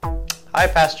Hi,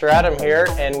 Pastor Adam here,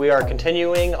 and we are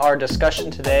continuing our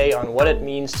discussion today on what it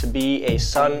means to be a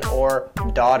son or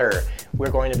daughter.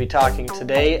 We're going to be talking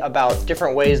today about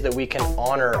different ways that we can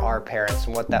honor our parents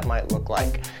and what that might look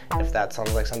like. If that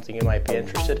sounds like something you might be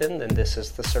interested in, then this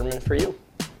is the sermon for you.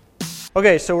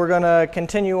 Okay, so we're going to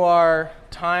continue our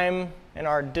time in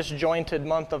our disjointed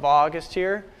month of August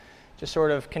here. Just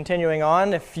sort of continuing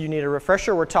on. If you need a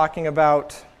refresher, we've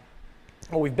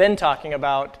been talking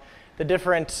about the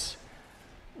different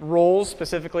roles,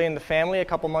 specifically in the family. A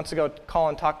couple months ago,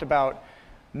 Colin talked about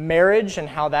marriage and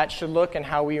how that should look and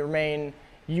how we remain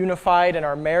unified in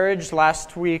our marriage.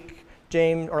 Last month,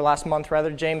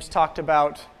 James talked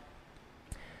about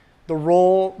the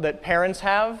role that parents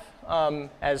have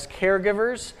as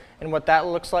caregivers and what that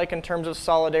looks like in terms of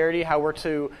solidarity, how we're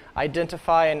to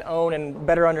identify and own and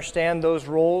better understand those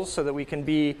roles so that we can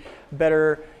be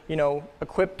better,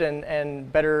 equipped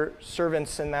and better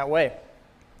servants in that way,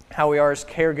 how we are as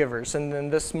caregivers. And then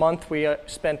this month we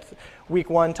spent week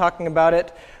 1 talking about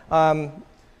it, the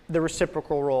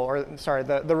reciprocal role,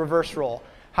 the reverse role,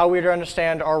 how we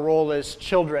understand our role as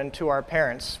children to our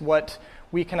parents, what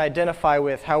we can identify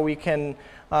with, how we can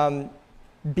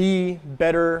be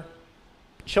better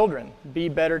children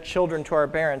to our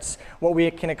parents, what we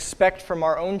can expect from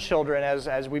our own children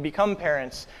as we become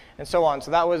parents, and so on.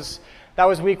 So that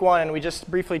was week 1, and we just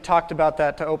briefly talked about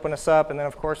that to open us up, and then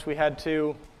of course we had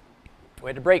to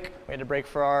break. We had to break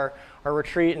for our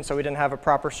retreat, and so we didn't have a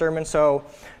proper sermon. So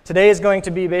today is going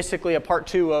to be basically a part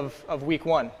 2 of week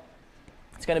 1.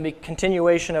 It's going to be a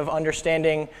continuation of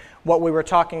understanding what we were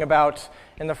talking about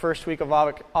in the first week of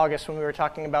August when we were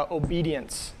talking about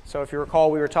obedience. So if you recall,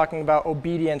 we were talking about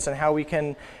obedience and how we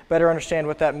can better understand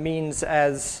what that means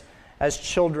as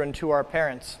children to our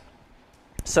parents.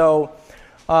 So,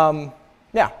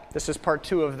 this is part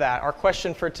 2 of that. Our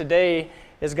question for today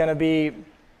is going to be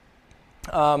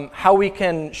how we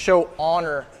can show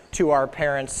honor to our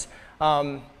parents,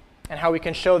 and how we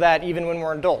can show that even when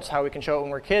we're adults, how we can show it when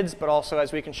we're kids, but also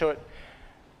as we can show it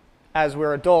as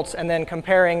we're adults, and then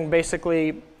comparing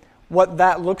basically what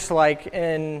that looks like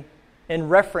in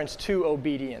reference to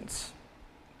obedience,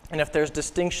 and if there's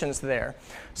distinctions there.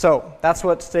 So that's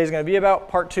what today's going to be about,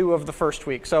 part 2 of the first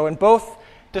week. So in both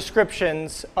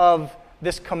descriptions of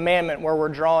this commandment where we're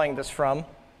drawing this from,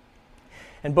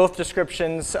 in both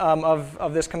descriptions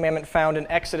of this commandment found in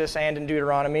Exodus and in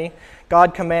Deuteronomy,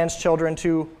 God commands children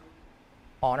to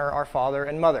honor our father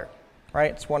and mother,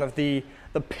 right? It's one of the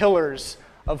pillars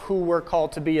of who we're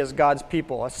called to be as God's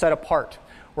people, set apart.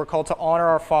 We're called to honor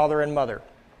our father and mother.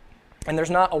 And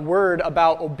there's not a word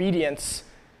about obedience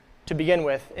to begin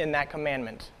with in that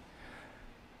commandment.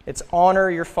 It's honor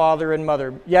your father and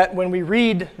mother. Yet when we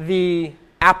read the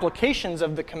applications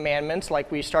of the commandments,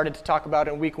 like we started to talk about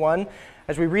in week 1,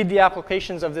 as we read the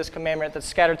applications of this commandment that's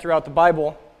scattered throughout the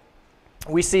Bible,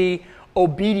 we see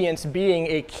obedience being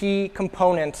a key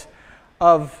component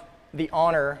of the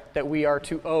honor that we are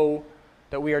to owe,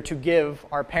 that we are to give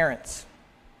our parents.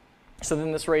 So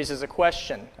then this raises a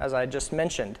question, as I just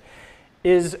mentioned.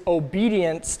 Is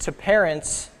obedience to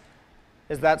parents,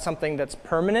 is that something that's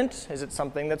permanent? Is it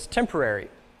something that's temporary?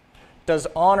 Does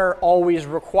honor always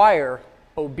require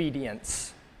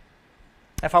obedience?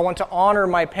 If I want to honor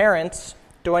my parents,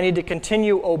 do I need to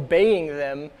continue obeying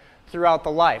them throughout the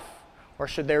life? Or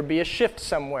should there be a shift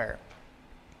somewhere?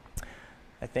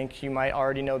 I think you might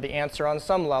already know the answer on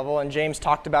some level, and James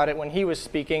talked about it when he was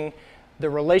speaking.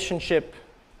 The relationship,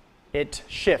 it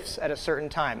shifts at a certain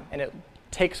time, and it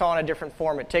takes on a different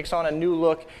form. It takes on a new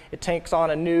look. It takes on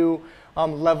a new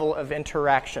level of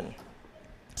interaction.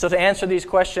 So to answer these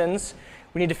questions,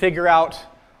 we need to figure out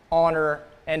honor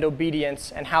and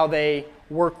obedience and how they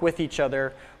work with each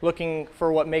other, looking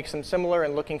for what makes them similar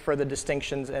and looking for the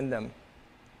distinctions in them.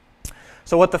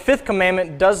 So what the 5th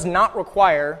commandment does not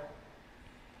require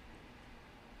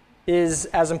is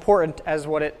as important as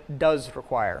what it does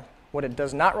require. What it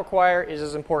does not require is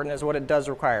as important as what it does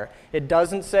require. It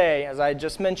doesn't say, as I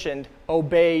just mentioned,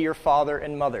 obey your father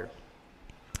and mother.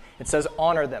 It says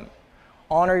honor them.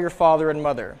 Honor your father and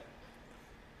mother.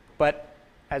 But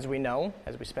as we know,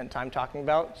 as we spent time talking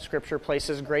about, Scripture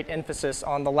places great emphasis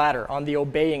on the latter, on the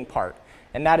obeying part.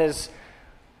 And that is,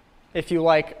 if you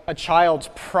like, a child's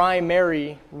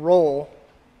primary role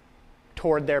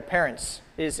toward their parents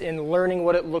is in learning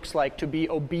what it looks like to be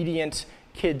obedient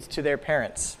kids to their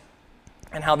parents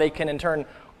and how they can in turn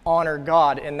honor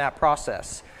God in that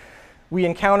process. We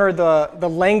encounter the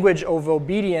language of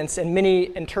obedience in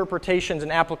many interpretations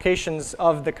and applications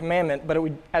of the commandment, but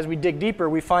as we dig deeper,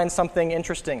 we find something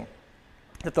interesting.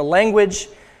 That the language,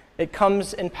 it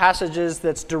comes in passages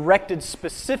that's directed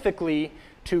specifically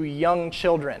to young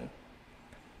children.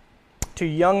 to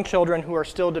young children who are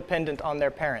still dependent on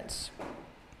their parents.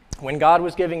 When God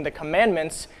was giving the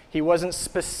commandments, he wasn't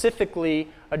specifically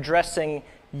addressing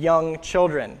young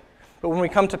children. But when we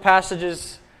come to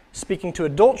passages speaking to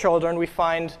adult children, we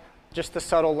find just the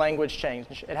subtle language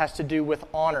change. It has to do with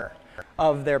honor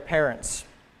of their parents.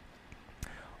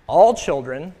 All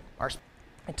children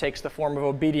it takes the form of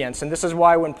obedience. And this is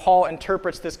why when Paul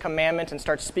interprets this commandment and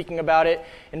starts speaking about it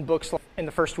in books in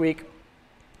the first week,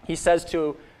 he says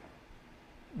to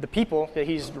the people that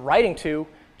he's writing to,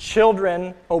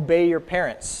 children, obey your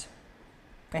parents.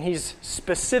 And he's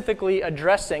specifically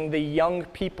addressing the young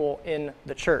people in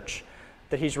the church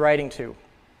that he's writing to.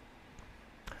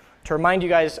 To remind you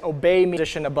guys, obey means a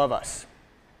position above us,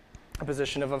 a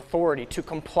position of authority, to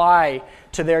comply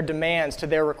to their demands, to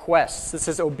their requests. This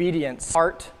is obedience.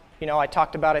 Art, I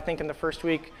talked about, I think in the first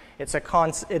week, it's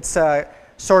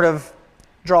sort of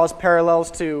draws parallels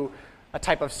to a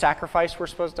type of sacrifice we're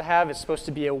supposed to have. It's supposed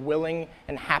to be a willing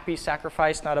and happy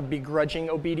sacrifice, not a begrudging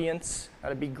obedience,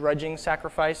 not a begrudging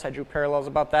sacrifice. I drew parallels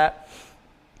about that.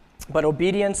 But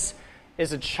obedience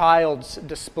is a child's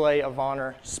display of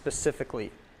honor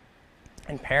specifically.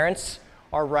 And parents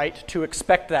are right to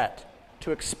expect that,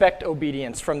 to expect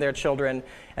obedience from their children,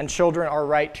 and children are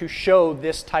right to show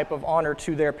this type of honor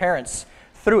to their parents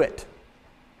through it.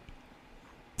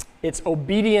 It's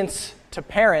obedience to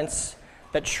parents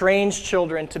that trains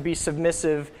children to be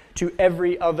submissive to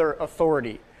every other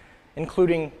authority,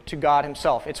 including to God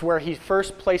himself. It's where he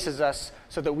first places us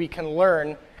so that we can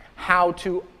learn how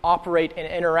to operate and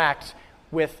interact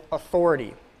with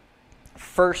authority.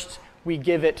 First, we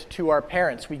give it to our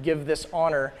parents. We give this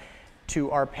honor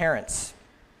to our parents.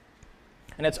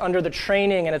 And it's under the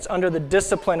training and it's under the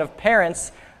discipline of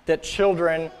parents that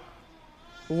children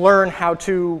learn how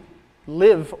to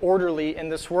live orderly in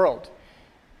this world.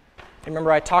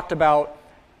 Remember, I talked about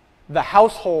the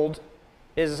household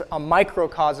is a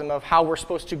microcosm of how we're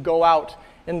supposed to go out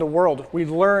in the world. We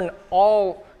learn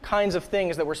all kinds of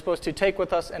things that we're supposed to take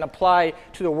with us and apply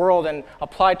to the world and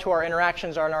apply to our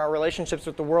interactions and our relationships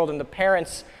with the world. And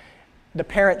the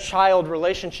parent-child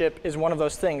relationship is one of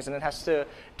those things, and it has to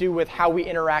do with how we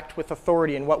interact with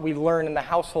authority, and what we learn in the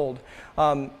household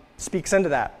speaks into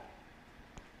that.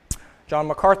 John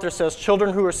MacArthur says,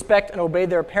 children who respect and obey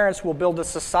their parents will build a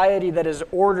society that is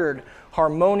ordered,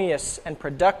 harmonious, and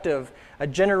productive. A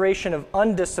generation of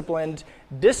undisciplined,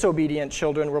 disobedient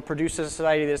children will produce a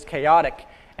society that is chaotic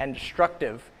and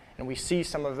destructive. And we see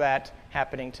some of that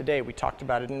happening today. We talked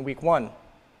about it in week 1.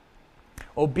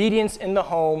 Obedience in the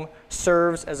home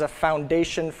serves as a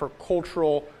foundation for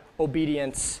cultural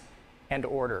obedience and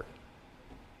order.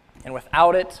 And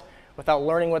without it, without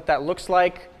learning what that looks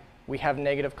like, we have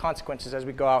negative consequences as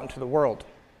we go out into the world.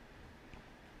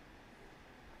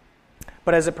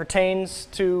 But as it pertains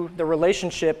to the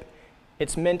relationship,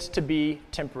 it's meant to be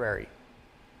temporary.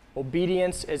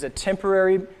 Obedience is a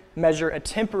temporary measure, a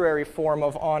temporary form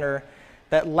of honor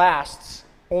that lasts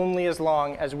only as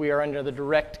long as we are under the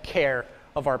direct care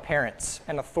of our parents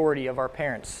and authority of our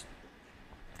parents.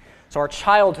 So our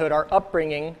childhood, our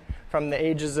upbringing, from the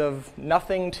ages of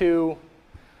nothing to,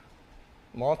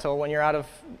 well, until when you're out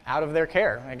of their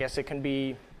care. I guess it can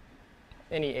be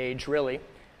any age, really.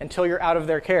 Until you're out of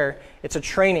their care, it's a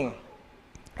training.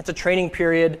 It's a training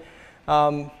period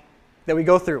that we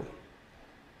go through.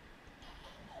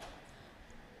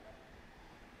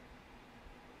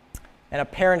 And a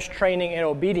parent's training in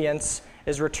obedience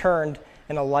is returned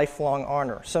in a lifelong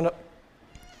honor. So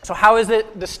how is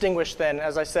it distinguished then,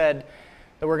 as I said,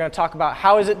 that we're going to talk about?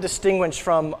 How is it distinguished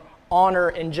from honor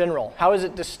in general? How is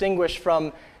it distinguished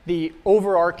from the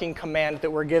overarching command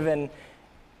that we're given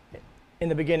in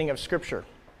the beginning of Scripture?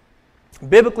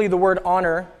 Biblically, the word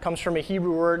honor comes from a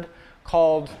Hebrew word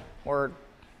called, or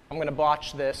I'm going to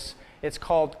botch this, it's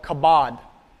called kabod,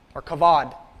 or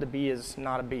kavod. The B is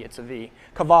not a B, it's a V.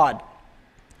 Kavod.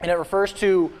 And it refers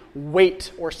to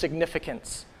weight or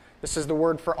significance. This is the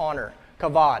word for honor,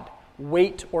 kavod,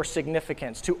 weight or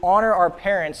significance. To honor our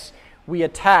parents, we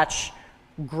attach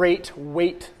great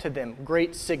weight to them,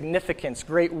 great significance,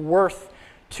 great worth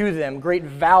to them, great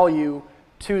value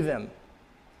to them.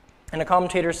 And a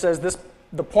commentator says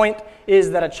the point is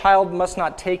that a child must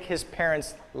not take his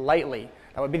parents lightly.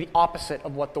 That would be the opposite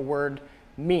of what the word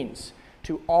means.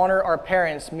 To honor our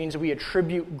parents means we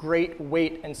attribute great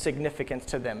weight and significance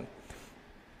to them.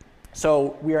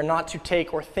 So we are not to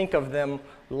take or think of them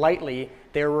lightly.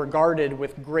 They are regarded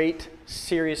with great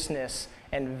seriousness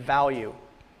and value.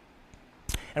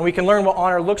 And we can learn what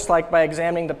honor looks like by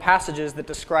examining the passages that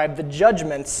describe the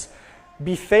judgments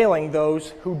befailing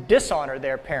those who dishonor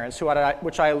their parents,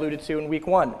 which I alluded to in week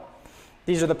 1.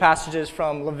 These are the passages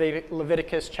from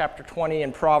Leviticus chapter 20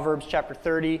 and Proverbs chapter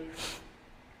 30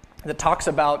 that talks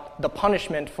about the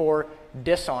punishment for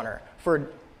dishonor,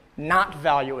 for not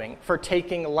valuing, for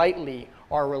taking lightly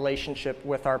our relationship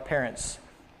with our parents.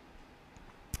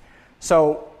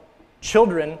 So,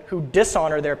 children who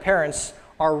dishonor their parents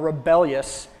are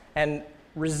rebellious and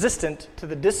resistant to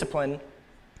the discipline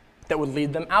that would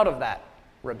lead them out of that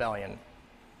rebellion.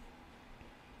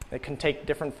 It can take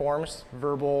different forms,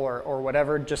 verbal or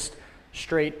whatever, just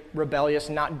straight rebellious,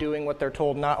 not doing what they're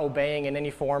told, not obeying in any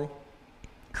form,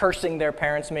 cursing their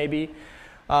parents maybe,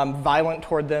 violent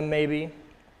toward them maybe.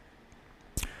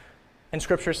 And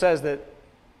Scripture says that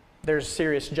there's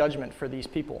serious judgment for these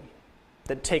people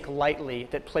that take lightly,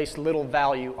 that place little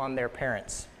value on their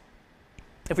parents.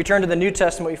 If we turn to the New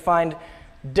Testament, we find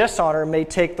dishonor may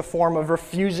take the form of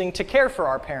refusing to care for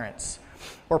our parents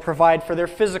or provide for their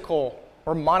physical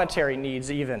or monetary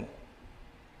needs even.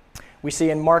 We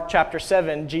see in Mark chapter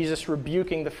 7, Jesus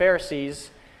rebuking the Pharisees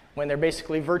when they're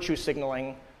basically virtue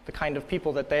signaling the kind of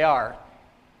people that they are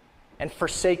and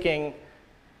forsaking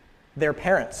their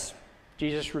parents.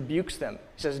 Jesus rebukes them.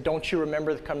 He says, "Don't you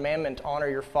remember the commandment, honor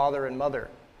your father and mother?"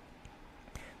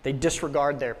 They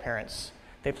disregard their parents.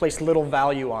 They place little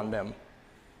value on them.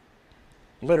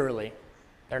 Literally,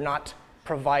 they're not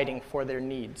providing for their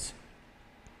needs.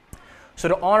 So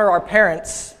to honor our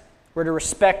parents, we're to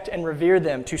respect and revere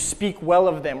them, to speak well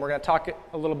of them. We're going to talk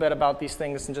a little bit about these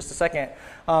things in just a second.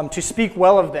 To speak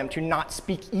well of them, to not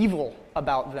speak evil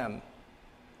about them,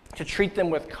 to treat them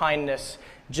with kindness,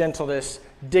 gentleness,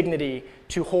 dignity,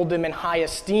 to hold them in high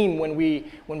esteem when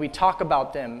we talk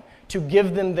about them, to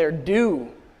give them their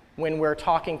due when we're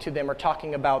talking to them or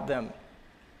talking about them.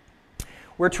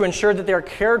 We're to ensure that they're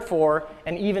cared for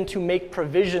and even to make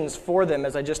provisions for them,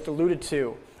 as I just alluded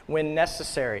to, when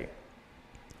necessary.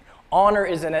 Honor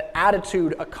is an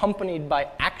attitude accompanied by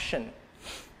action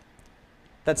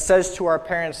that says to our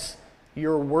parents,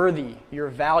 "You're worthy, you're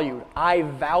valued, I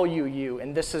value you,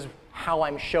 and this is how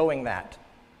I'm showing that.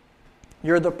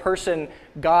 You're the person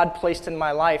God placed in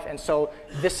my life, and so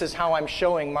this is how I'm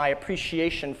showing my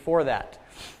appreciation for that."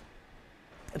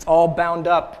 It's all bound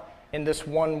up in this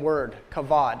one word,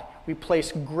 kavod. We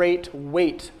place great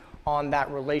weight on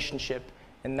that relationship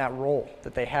and that role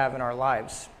that they have in our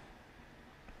lives.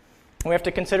 And we have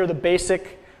to consider the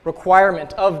basic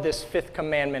requirement of this fifth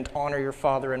commandment, honor your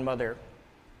father and mother.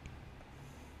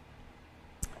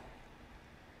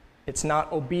 It's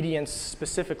not obedience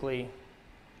specifically.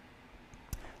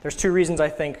 There's two reasons I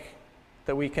think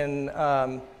that we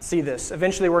can see this.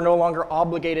 Eventually, we're no longer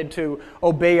obligated to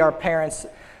obey our parents,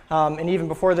 and even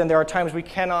before then, there are times we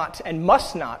cannot and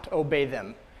must not obey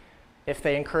them if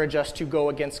they encourage us to go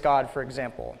against God, for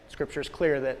example. Scripture is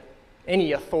clear that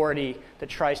any authority that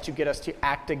tries to get us to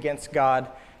act against God,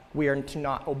 we are to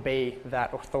not obey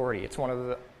that authority. It's one of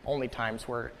the only times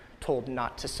we're told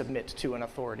not to submit to an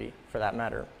authority, for that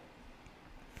matter.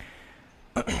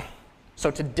 So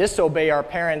to disobey our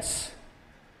parents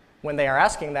when they are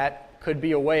asking that could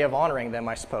be a way of honoring them,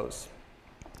 I suppose.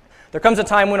 There comes a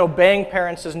time when obeying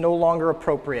parents is no longer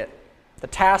appropriate. The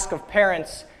task of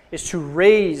parents is to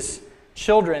raise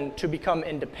children to become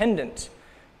independent,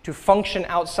 to function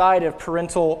outside of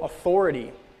parental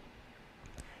authority,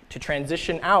 to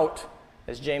transition out,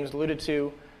 as James alluded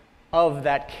to, of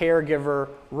that caregiver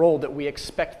role that we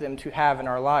expect them to have in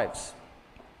our lives.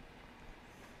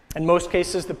 In most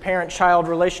cases, the parent-child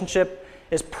relationship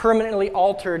is permanently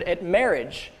altered at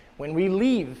marriage when we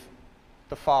leave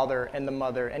the father and the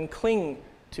mother and cling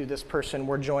to this person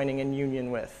we're joining in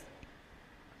union with.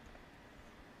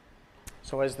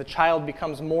 So as the child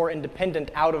becomes more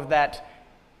independent out of that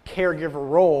caregiver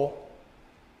role,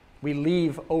 we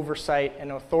leave oversight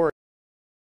and authority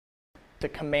to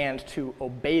command to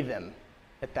obey them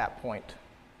at that point.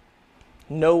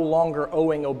 No longer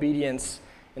owing obedience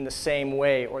in the same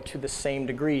way or to the same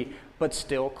degree, but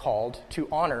still called to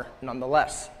honor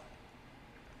nonetheless.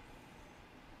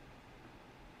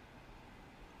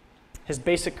 His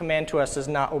basic command to us is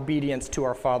not obedience to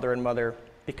our father and mother,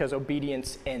 because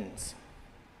obedience ends.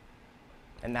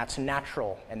 And that's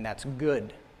natural, and that's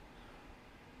good.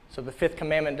 So the fifth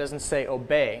commandment doesn't say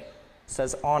obey, it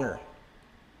says honor.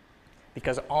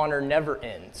 Because honor never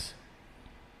ends.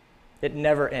 It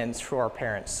never ends for our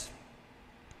parents.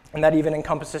 And that even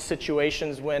encompasses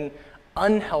situations when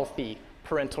unhealthy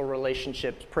parental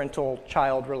relationships,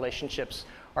 parental-child relationships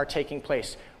are taking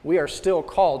place. We are still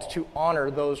called to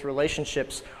honor those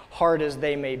relationships, hard as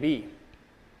they may be.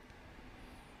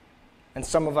 And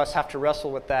some of us have to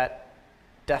wrestle with that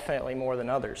definitely more than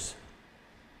others.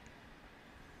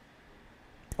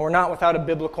 We're not without a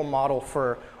biblical model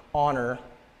for honor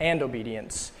and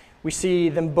obedience. We see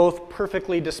them both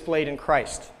perfectly displayed in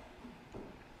Christ.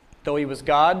 Though he was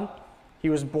God, he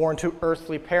was born to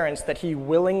earthly parents that he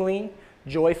willingly,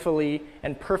 joyfully,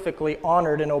 and perfectly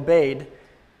honored and obeyed.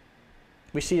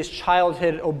 We see his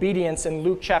childhood obedience in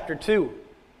Luke chapter 2,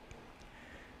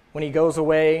 when he goes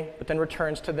away but then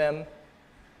returns to them.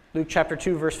 Luke chapter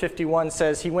 2, verse 51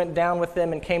 says, "He went down with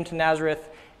them and came to Nazareth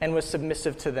and was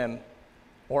submissive to them,"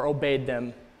 or obeyed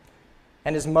them.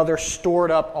 "And his mother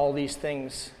stored up all these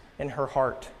things in her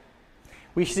heart."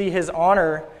 We see his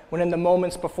honor when in the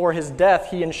moments before his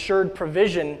death, he ensured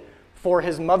provision for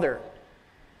his mother.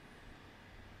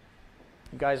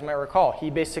 You guys might recall, he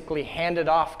basically handed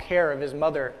off care of his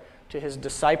mother to his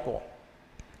disciple.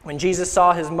 When Jesus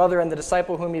saw his mother and the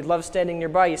disciple whom he loved standing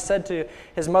nearby, he said to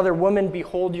his mother, "Woman,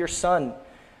 behold your son."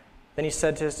 Then he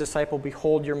said to his disciple,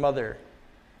 "Behold your mother."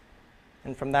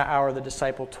 And from that hour, the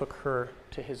disciple took her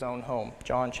to his own home.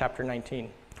 John chapter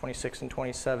 19, 26 and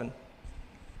 27.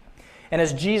 And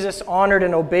as Jesus honored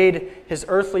and obeyed his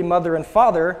earthly mother and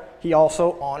father, he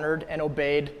also honored and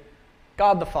obeyed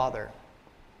God the Father.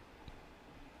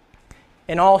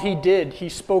 In all he did, he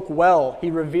spoke well,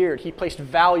 he revered, he placed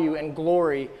value and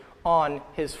glory on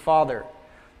his Father.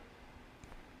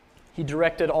 He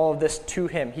directed all of this to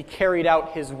him. He carried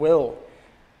out his will.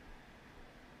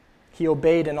 He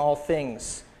obeyed in all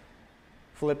things.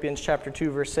 Philippians chapter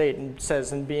 2, verse 8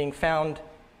 says, "And being found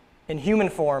in human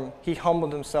form, he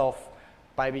humbled himself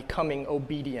by becoming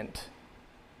obedient,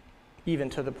 even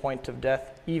to the point of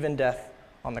death, even death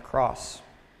on the cross."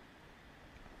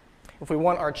 If we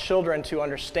want our children to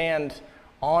understand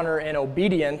honor and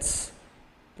obedience,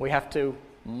 we have to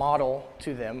model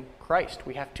to them Christ.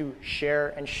 We have to share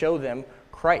and show them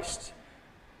Christ.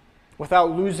 Without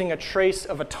losing a trace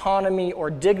of autonomy or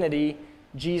dignity,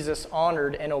 Jesus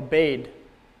honored and obeyed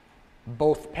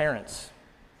both parents.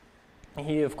 And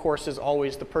he, of course, is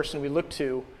always the person we look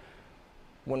to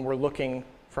when we're looking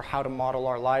for how to model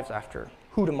our lives after,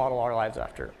 who to model our lives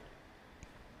after.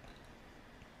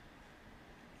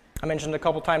 I mentioned a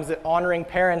couple times that honoring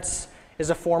parents is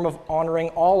a form of honoring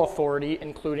all authority,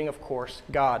 including, of course,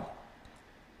 God.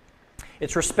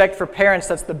 It's respect for parents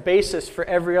that's the basis for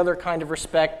every other kind of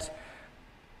respect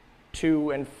to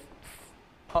and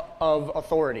of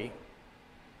authority.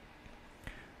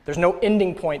 There's no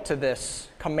ending point to this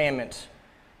commandment.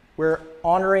 We're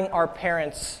honoring our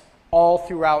parents all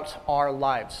throughout our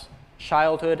lives,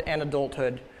 childhood and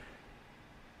adulthood.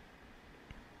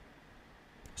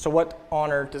 So what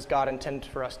honor does God intend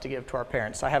for us to give to our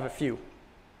parents? I have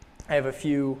a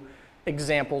few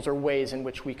examples or ways in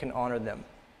which we can honor them.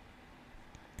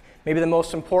 Maybe the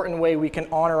most important way we can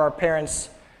honor our parents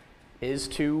is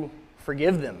to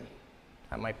forgive them.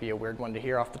 That might be a weird one to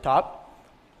hear off the top.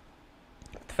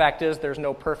 The fact is, there's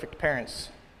no perfect parents.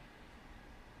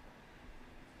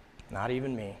 Not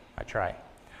even me. I try.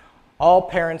 All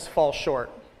parents fall short.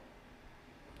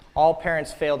 All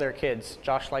parents fail their kids.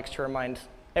 Josh likes to remind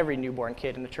every newborn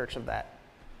kid in the church of that.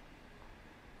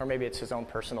 Or maybe it's his own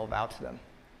personal vow to them.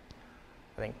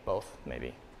 I think both,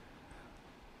 maybe.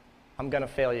 I'm going to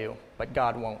fail you, but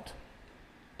God won't.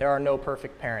 There are no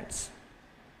perfect parents.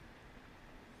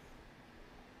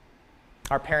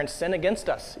 Our parents sin against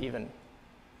us, even.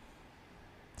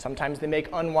 Sometimes they make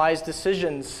unwise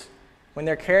decisions when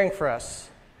they're caring for us.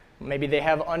 Maybe they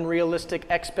have unrealistic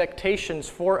expectations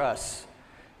for us.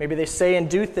 Maybe they say and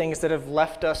do things that have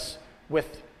left us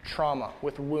with trauma,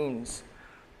 with wounds.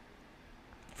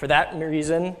 For that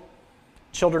reason,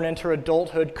 children enter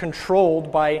adulthood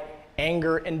controlled by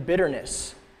anger and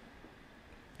bitterness.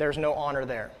 There's no honor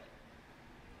there.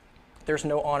 There's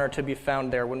no honor to be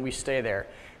found there when we stay there.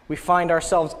 We find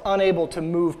ourselves unable to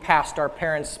move past our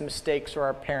parents' mistakes or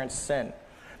our parents' sin.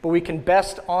 But we can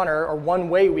best honor, or one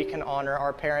way we can honor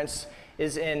our parents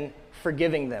is in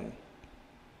forgiving them.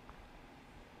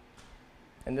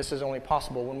 And this is only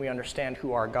possible when we understand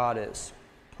who our God is,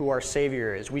 who our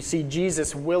Savior is. We see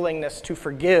Jesus' willingness to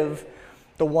forgive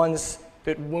the ones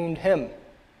that wound him.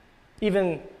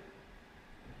 Even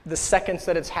the seconds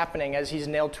that it's happening as he's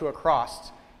nailed to a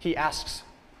cross, he asks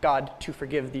God to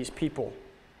forgive these people.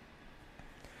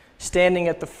 Standing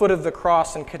at the foot of the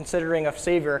cross and considering a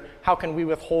Savior, how can we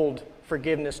withhold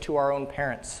forgiveness to our own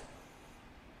parents?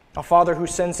 A Father who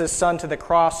sends his Son to the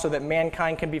cross so that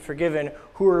mankind can be forgiven,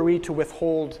 who are we to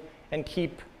withhold and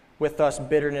keep with us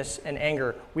bitterness and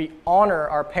anger? We honor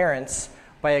our parents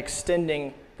by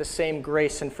extending the same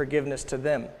grace and forgiveness to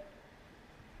them.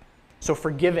 So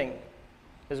forgiving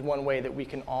is one way that we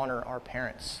can honor our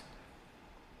parents.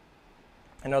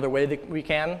 Another way that we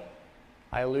can,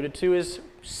 I alluded to, is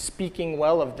speaking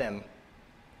well of them,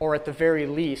 or at the very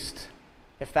least,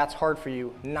 if that's hard for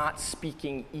you, not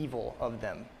speaking evil of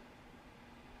them.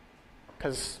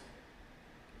 Because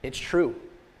it's true.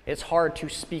 It's hard to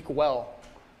speak well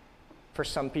for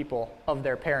some people of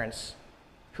their parents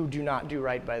who do not do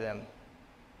right by them,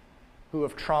 who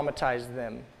have traumatized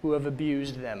them, who have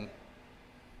abused them.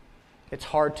 It's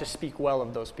hard to speak well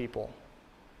of those people.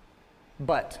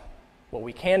 But what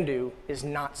we can do is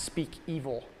not speak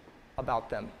evil about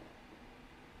them.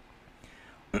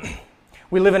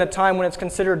 We live in a time when it's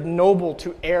considered noble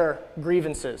to air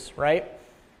grievances, right?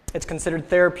 It's considered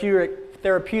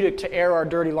therapeutic to air our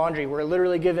dirty laundry. We're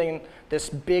literally giving this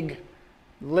big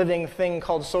living thing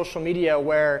called social media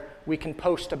where we can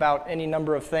post about any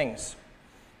number of things.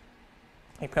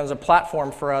 It becomes a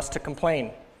platform for us to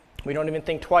complain. We don't even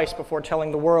think twice before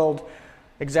telling the world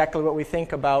exactly what we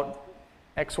think about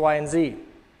X, Y, and Z.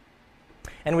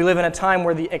 And we live in a time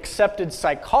where the accepted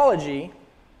psychology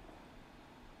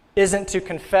isn't to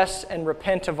confess and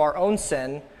repent of our own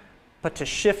sin, but to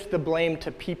shift the blame to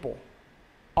people.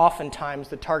 Oftentimes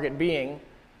the target being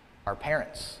our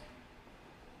parents.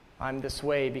 I'm this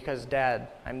way because dad.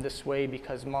 I'm this way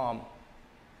because mom.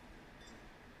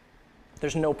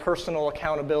 There's no personal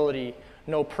accountability,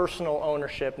 no personal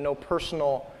ownership, no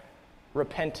personal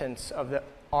repentance of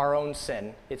our own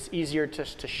sin. It's easier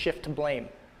just to shift blame.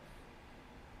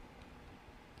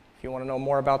 If you want to know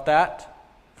more about that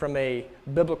from a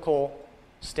biblical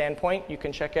standpoint, you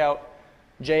can check out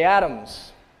Jay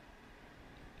Adams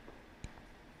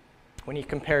when he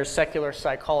compares secular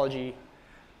psychology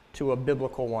to a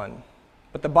biblical one.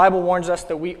 But the Bible warns us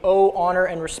that we owe honor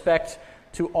and respect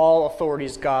to all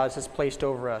authorities God has placed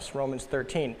over us, Romans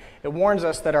 13. It warns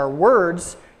us that our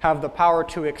words have the power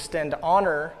to extend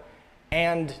honor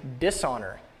and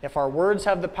dishonor. If our words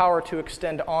have the power to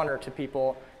extend honor to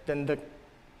people, then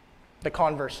the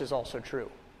converse is also true.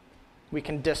 We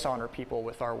can dishonor people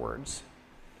with our words.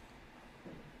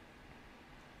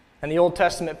 And the Old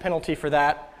Testament penalty for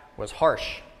that was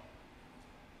harsh.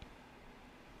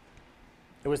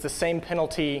 It was the same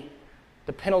penalty.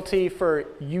 The penalty for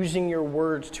using your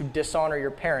words to dishonor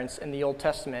your parents in the Old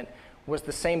Testament was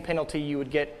the same penalty you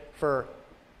would get for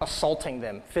assaulting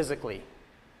them physically.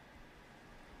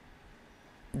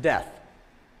 Death.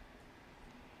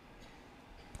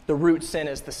 The root sin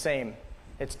is the same.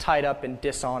 It's tied up in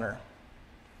dishonor.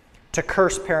 To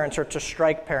curse parents or to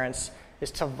strike parents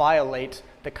is to violate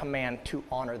the command to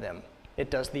honor them. It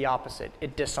does the opposite.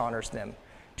 It dishonors them.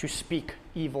 To speak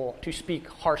evil, to speak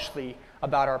harshly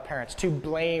about our parents, to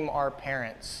blame our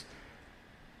parents.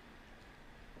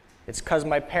 It's because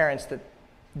my parents that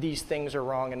these things are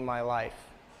wrong in my life.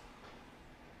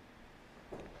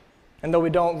 And though we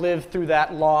don't live through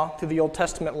that law, through the Old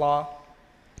Testament law,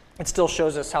 it still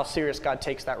shows us how serious God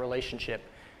takes that relationship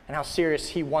and how serious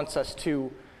He wants us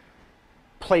to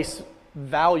place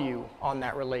value on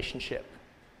that relationship.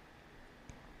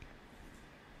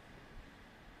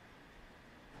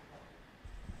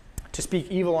 To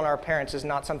speak evil on our parents is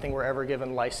not something we're ever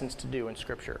given license to do in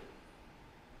Scripture.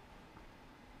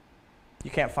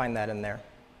 You can't find that in there.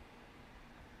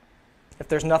 If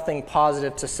there's nothing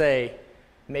positive to say,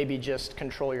 maybe just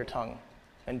control your tongue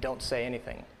and don't say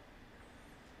anything.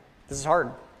 This is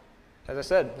hard. As I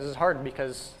said, this is hard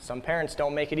because some parents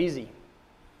don't make it easy.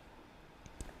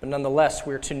 But nonetheless,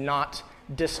 we're to not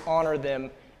dishonor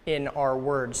them in our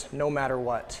words, no matter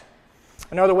what.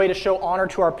 Another way to show honor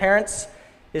to our parents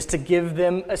is to give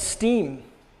them esteem.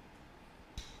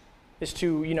 Is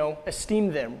to,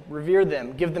 esteem them, revere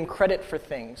them, give them credit for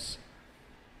things.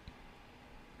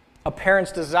 A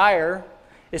parent's desire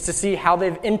is to see how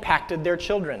they've impacted their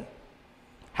children,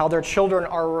 how their children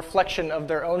are a reflection of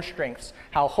their own strengths,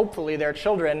 how hopefully their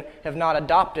children have not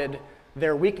adopted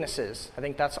their weaknesses. I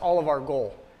think that's all of our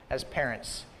goal as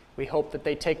parents. We hope that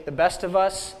they take the best of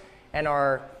us and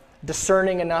are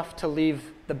discerning enough to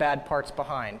leave the bad parts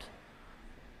behind.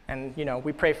 And,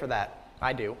 we pray for that.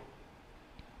 I do.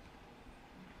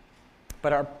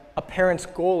 But a parent's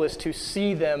goal is to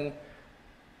see them,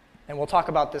 and we'll talk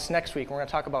about this next week. We're going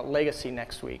to talk about legacy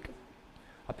next week.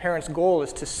 A parent's goal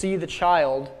is to see the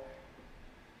child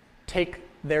take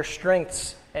their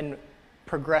strengths and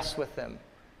progress with them,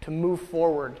 to move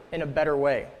forward in a better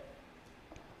way,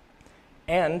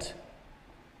 and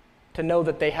to know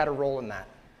that they had a role in that.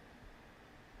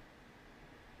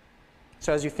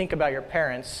 So as you think about your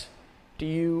parents, do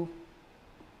you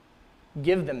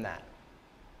give them that?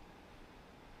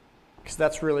 Because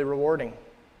that's really rewarding.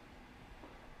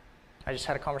 I just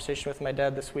had a conversation with my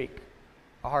dad this week,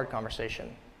 a hard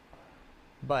conversation,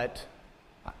 but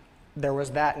there was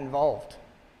that involved.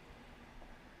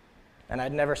 And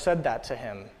I'd never said that to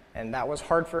him, and that was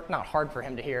not hard for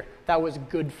him to hear, that was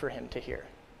good for him to hear.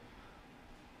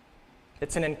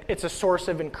 It's a source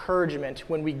of encouragement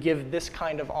when we give this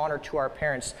kind of honor to our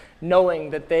parents,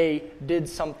 knowing that they did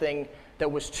something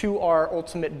that was to our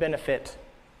ultimate benefit.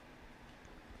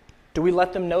 Do we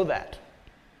let them know that?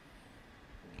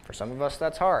 For some of us,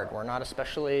 that's hard. We're not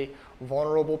especially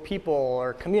vulnerable people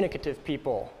or communicative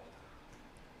people.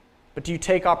 But do you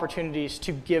take opportunities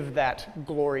to give that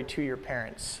glory to your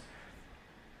parents?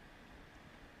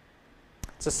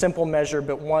 It's a simple measure,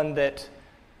 but one that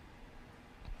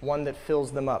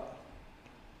fills them up.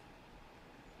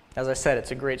 As I said,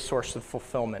 it's a great source of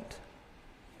fulfillment.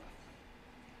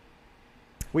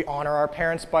 We honor our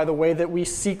parents by the way that we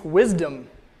seek wisdom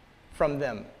from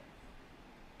them,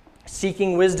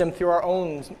 seeking wisdom through our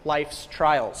own life's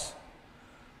trials.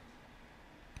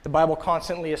 The Bible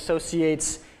constantly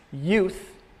associates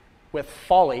youth with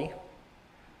folly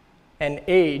and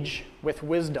age with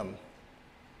wisdom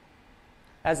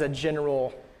as a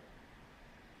general.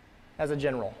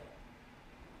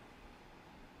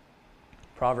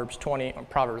 Proverbs 20,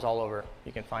 Proverbs all over,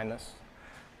 you can find this.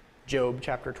 Job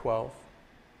chapter 12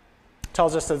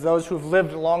 tells us that those who've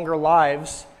lived longer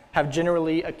lives have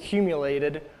generally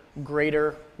accumulated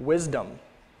greater wisdom.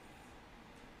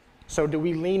 So do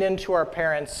we lean into our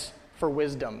parents for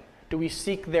wisdom? Do we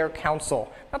seek their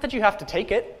counsel? Not that you have to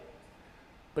take it,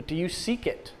 but do you seek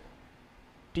it?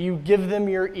 Do you give them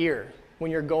your ear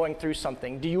when you're going through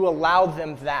something? Do you allow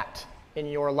them that in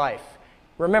your life?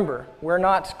 Remember, we're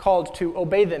not called to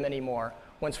obey them anymore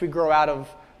once we grow out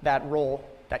of that role,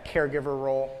 that caregiver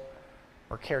role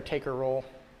or caretaker role,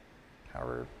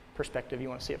 however perspective you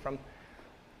want to see it from.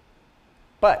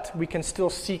 But we can still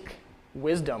seek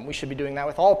wisdom. We should be doing that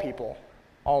with all people,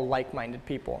 all like-minded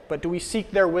people. But do we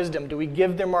seek their wisdom? Do we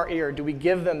give them our ear? Do we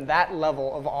give them that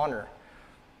level of honor?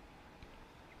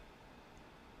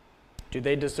 Do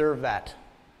they deserve that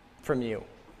from you?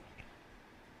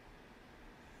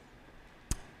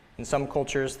 In some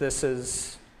cultures, this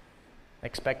is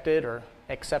expected or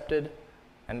accepted,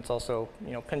 and it's also,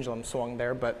 pendulum swung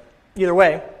there. But either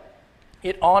way,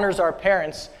 it honors our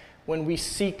parents when we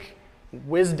seek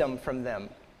wisdom from them,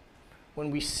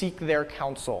 when we seek their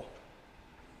counsel,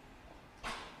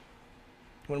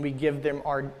 when we give them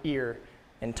our ear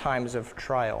in times of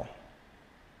trial.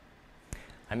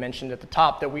 I mentioned at the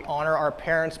top that we honor our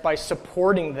parents by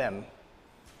supporting them.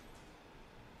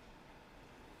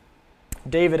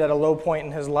 David, at a low point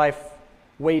in his life,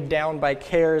 weighed down by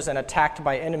cares and attacked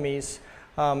by enemies,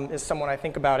 is someone I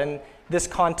think about. In this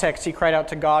context, he cried out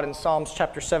to God in Psalms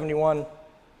chapter 71,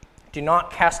 "Do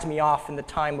not cast me off in the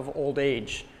time of old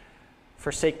age.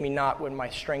 Forsake me not when my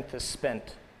strength is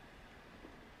spent."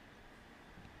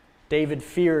 David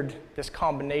feared this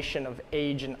combination of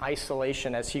age and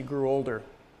isolation as he grew older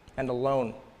and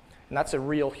alone. And that's a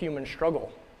real human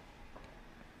struggle.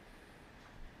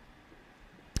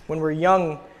 When we're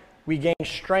young, we gain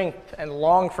strength and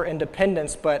long for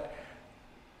independence, but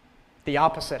the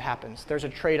opposite happens. There's a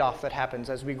trade-off that happens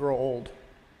as we grow old.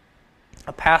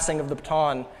 A passing of the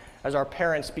baton as our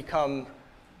parents become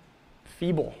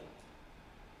feeble,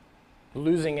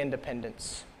 losing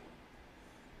independence.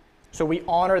 So we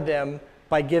honor them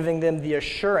by giving them the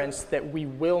assurance that we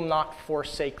will not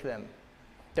forsake them,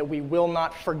 that we will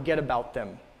not forget about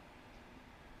them.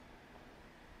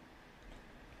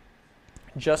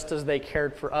 Just as they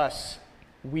cared for us,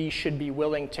 we should be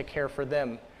willing to care for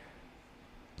them.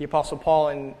 The Apostle Paul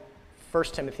in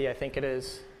 1 Timothy, I think it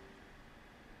is,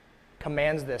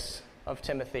 commands this of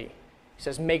Timothy. He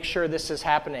says, make sure this is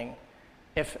happening.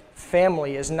 If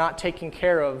family is not taking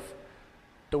care of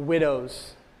the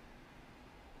widows,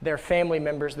 their family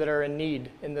members that are in need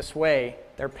in this way,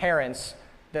 their parents,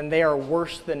 then they are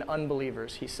worse than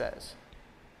unbelievers, he says.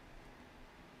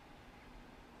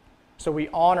 So we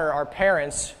honor our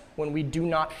parents when we do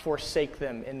not forsake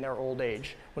them in their old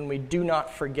age, when we do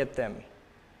not forget them.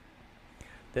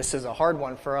 This is a hard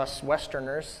one for us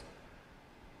Westerners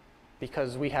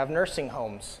because we have nursing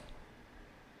homes.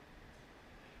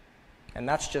 And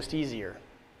that's just easier.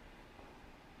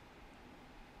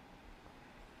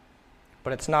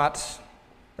 But that's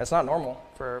not normal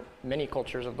for many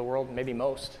cultures of the world, maybe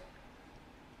most.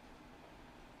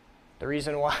 The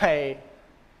reason why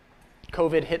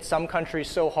COVID hit some countries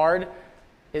so hard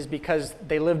is because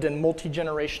they lived in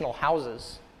multi-generational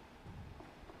houses.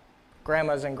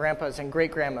 Grandmas and grandpas and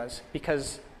great-grandmas,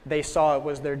 because they saw it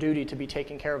was their duty to be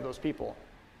taking care of those people.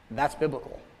 That's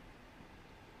biblical.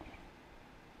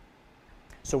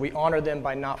 So we honor them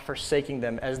by not forsaking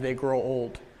them as they grow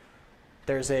old.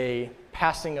 There's a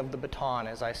passing of the baton,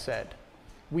 as I said.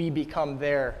 We become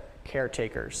their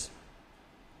caretakers.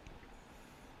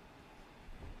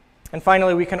 And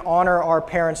finally, we can honor our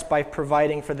parents by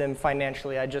providing for them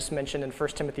financially. I just mentioned in 1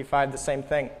 Timothy 5 the same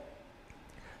thing.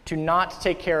 To not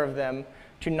take care of them,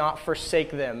 to not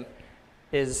forsake them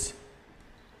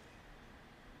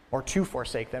or to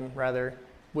forsake them, rather,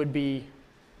 would be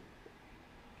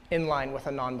in line with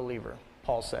a non-believer,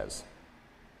 Paul says.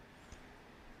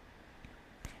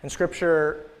 And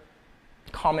Scripture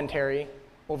commentary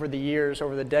over the years,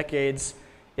 over the decades,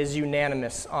 is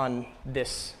unanimous on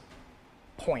this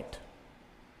point.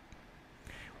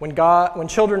 When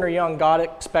children are young, God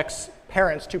expects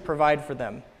parents to provide for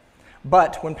them.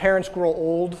 But when parents grow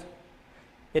old,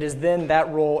 it is then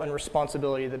that role and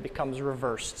responsibility that becomes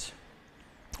reversed.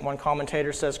 One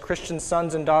commentator says, Christian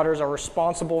sons and daughters are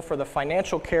responsible for the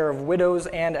financial care of widows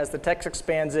and, as the text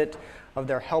expands it, of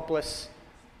their helpless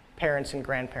parents and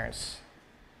grandparents.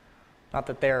 Not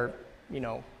that they're,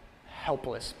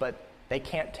 helpless, but they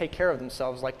can't take care of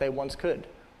themselves like they once could.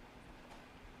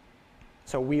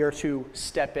 So we are to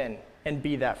step in and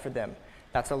be that for them.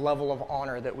 That's a level of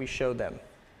honor that we show them.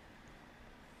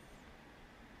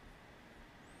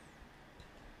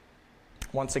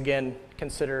 Once again,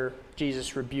 consider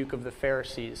Jesus' rebuke of the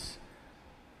Pharisees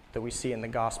that we see in the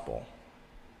Gospels,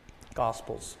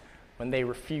 when they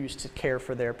refused to care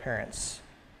for their parents.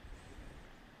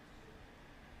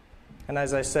 And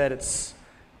as I said, it's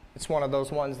one of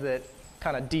those ones that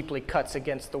kind of deeply cuts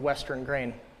against the Western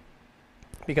grain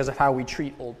because of how we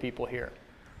treat old people here.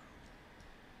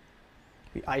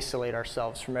 We isolate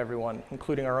ourselves from everyone,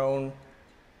 including our own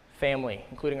family,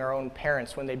 including our own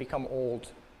parents when they become old.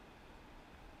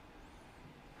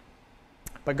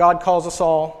 But God calls us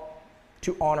all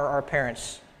to honor our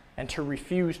parents and to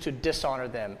refuse to dishonor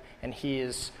them, and He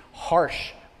is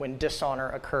harsh when dishonor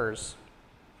occurs.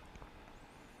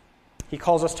 He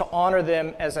calls us to honor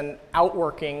them as an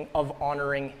outworking of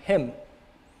honoring Him.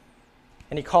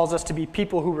 And He calls us to be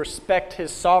people who respect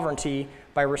His sovereignty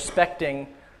by respecting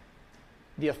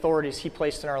the authorities He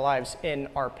placed in our lives in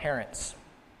our parents.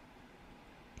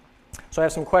 So I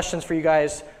have some questions for you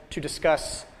guys to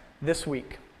discuss this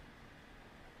week.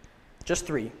 Just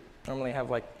 3. Normally I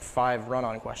have 5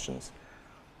 run-on questions.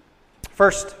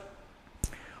 First,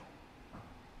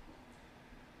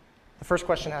 the first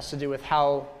question has to do with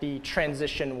how the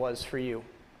transition was for you.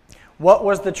 What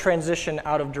was the transition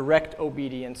out of direct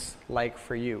obedience like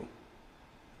for you?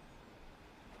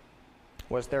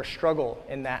 Was there struggle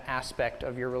in that aspect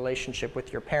of your relationship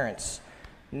with your parents?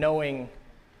 Knowing,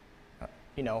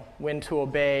 when to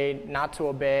obey, not to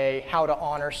obey, how to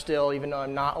honor still, even though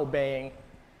I'm not obeying.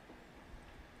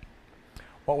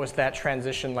 What was that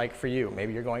transition like for you?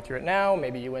 Maybe you're going through it now.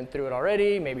 Maybe you went through it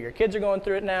already. Maybe your kids are going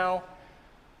through it now.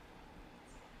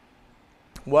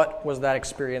 What was that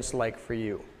experience like for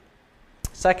you?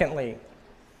 Secondly,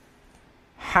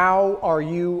 how are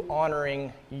you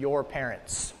honoring your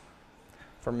parents?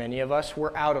 For many of us,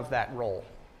 we're out of that role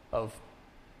of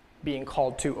being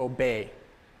called to obey.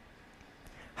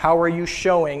 How are you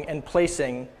showing and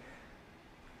placing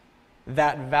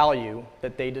that value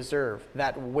that they deserve,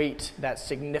 that weight, that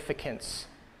significance?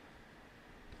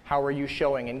 How are you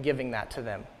showing and giving that to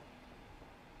them?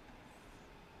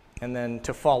 And then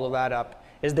to follow that up,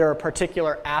 is there a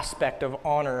particular aspect of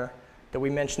honor that we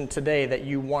mentioned today that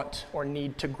you want or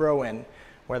need to grow in,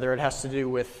 whether it has to do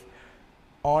with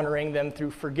honoring them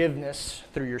through forgiveness,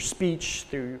 through your speech,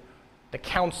 through the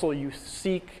counsel you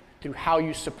seek, through how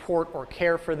you support or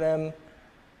care for them?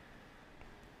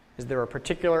 Is there a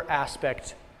particular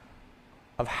aspect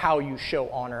of how you show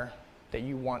honor that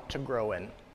you want to grow in?